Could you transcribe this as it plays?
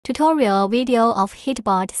Tutorial video of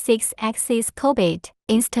Hitbot 6-axis Cobot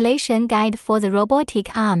installation guide for the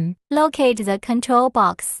robotic arm. Locate the control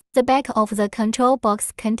box. The back of the control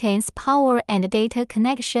box contains power and data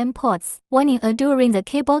connection ports. Warning: during the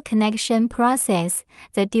cable connection process,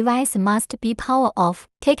 the device must be power off.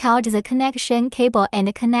 Take out the connection cable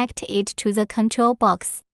and connect it to the control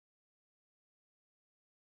box.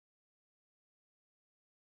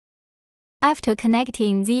 After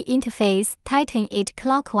connecting the interface, tighten it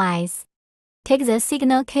clockwise. Take the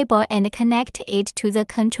signal cable and connect it to the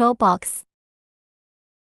control box.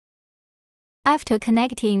 After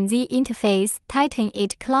connecting the interface, tighten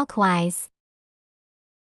it clockwise.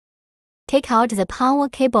 Take out the power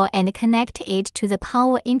cable and connect it to the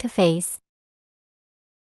power interface.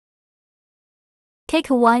 Take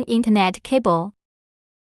one Internet cable.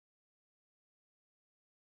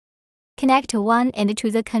 Connect one end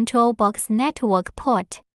to the control box network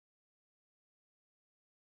port.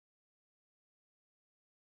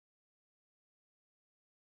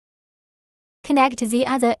 Connect the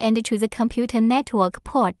other end to the computer network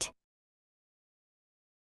port.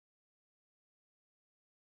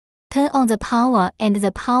 Turn on the power and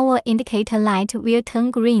the power indicator light will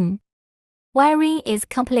turn green. Wiring is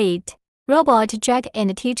complete. Robot drag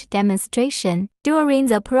and teach demonstration. During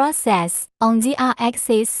the process, on the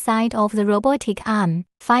R-axis side of the robotic arm,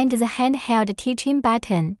 find the handheld teaching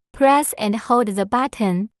button. Press and hold the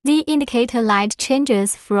button. The indicator light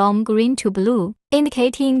changes from green to blue,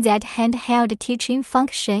 indicating that handheld teaching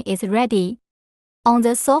function is ready. On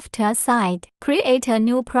the software side, create a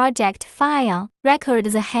new project file. Record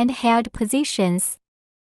the handheld positions.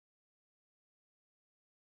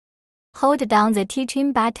 Hold down the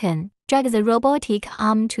teaching button. Drag the robotic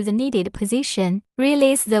arm to the needed position.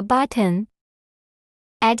 Release the button.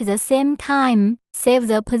 At the same time, save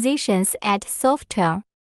the positions at software.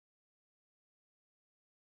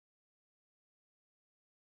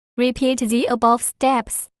 Repeat the above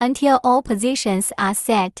steps until all positions are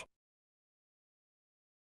set.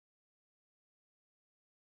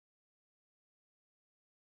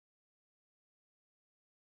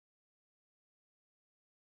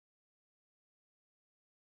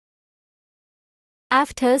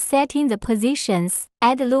 After setting the positions,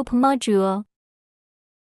 add loop module.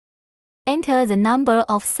 Enter the number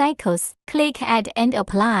of cycles. Click Add and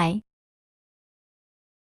apply.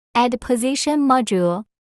 Add position module.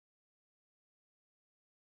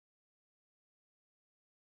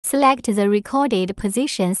 Select the recorded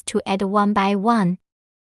positions to add one by one.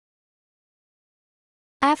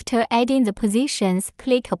 After adding the positions,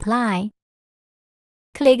 click Apply.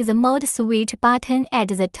 Click the Mode Switch button at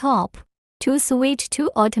the top to switch to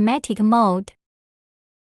automatic mode.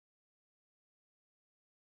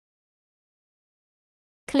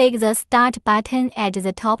 Click the Start button at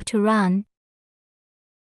the top to run.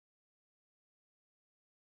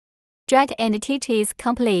 Drag and teach is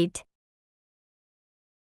complete.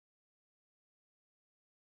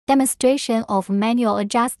 Demonstration of manual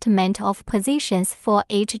adjustment of positions for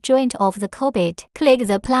each joint of the Cobot. Click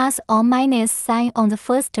the plus or minus sign on the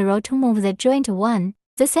first row to move the joint 1.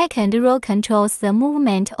 The second row controls the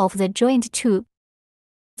movement of the joint 2.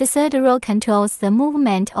 The third row controls the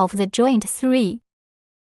movement of the joint 3.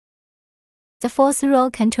 The fourth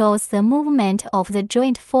row controls the movement of the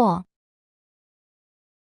joint 4.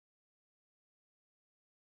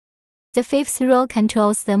 The fifth row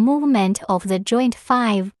controls the movement of the joint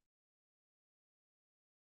 5.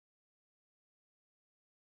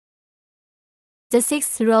 The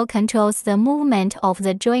sixth row controls the movement of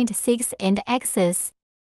the joint 6 and axis.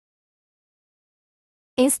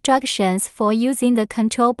 Instructions for using the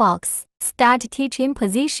control box. Start teaching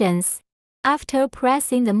positions. After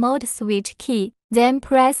pressing the mode switch key, then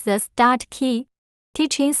press the start key.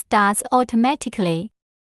 Teaching starts automatically.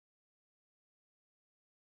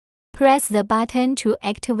 Press the button to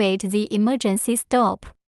activate the emergency stop.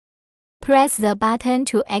 Press the button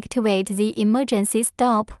to activate the emergency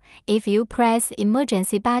stop. If you press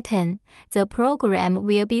emergency button, the program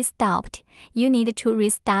will be stopped. You need to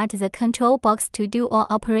restart the control box to do all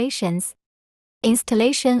operations.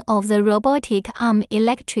 Installation of the robotic arm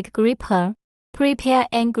electric gripper. Prepare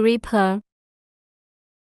an gripper,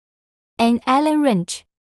 an Allen wrench,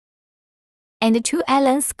 and 2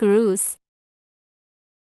 Allen screws.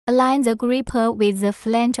 Align the gripper with the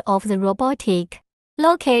flange of the robotic.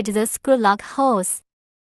 Locate the screw lock holes.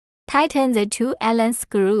 Tighten the 2 Allen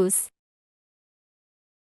screws.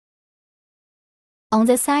 On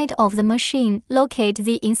the side of the machine, locate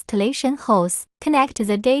the installation hose. Connect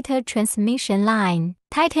the data transmission line.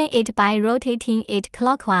 Tighten it by rotating it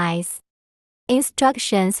clockwise.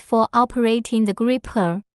 Instructions for operating the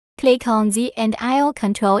gripper. Click on the and-IO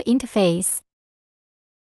control interface.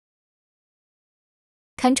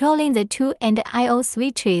 Controlling the two and-IO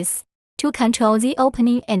switches to control the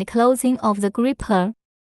opening and closing of the gripper.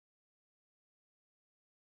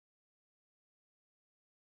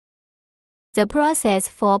 The process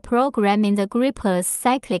for programming the gripper's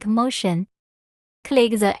cyclic motion.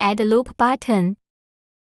 Click the Add Loop button.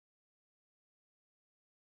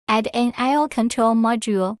 Add an I/O control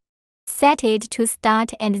module. Set it to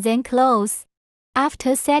start and then close.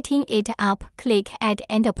 After setting it up, click Add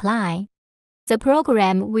and Apply. The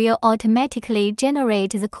program will automatically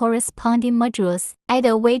generate the corresponding modules. Add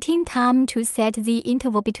a waiting time to set the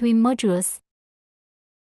interval between modules.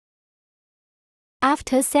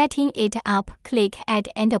 After setting it up, click Add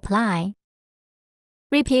and Apply.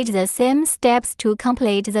 Repeat the same steps to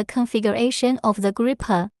complete the configuration of the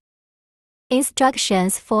gripper.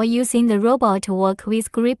 Instructions for using the robot work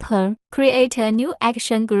with gripper. Create a new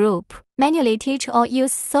action group. Manually teach or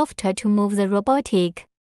use software to move the robotic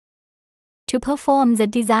to perform the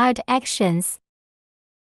desired actions.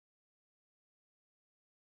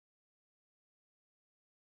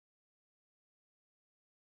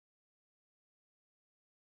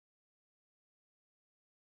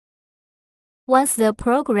 Once the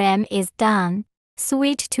program is done,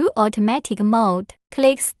 switch to automatic mode.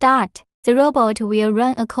 Click Start. The robot will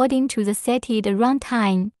run according to the setted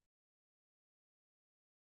runtime.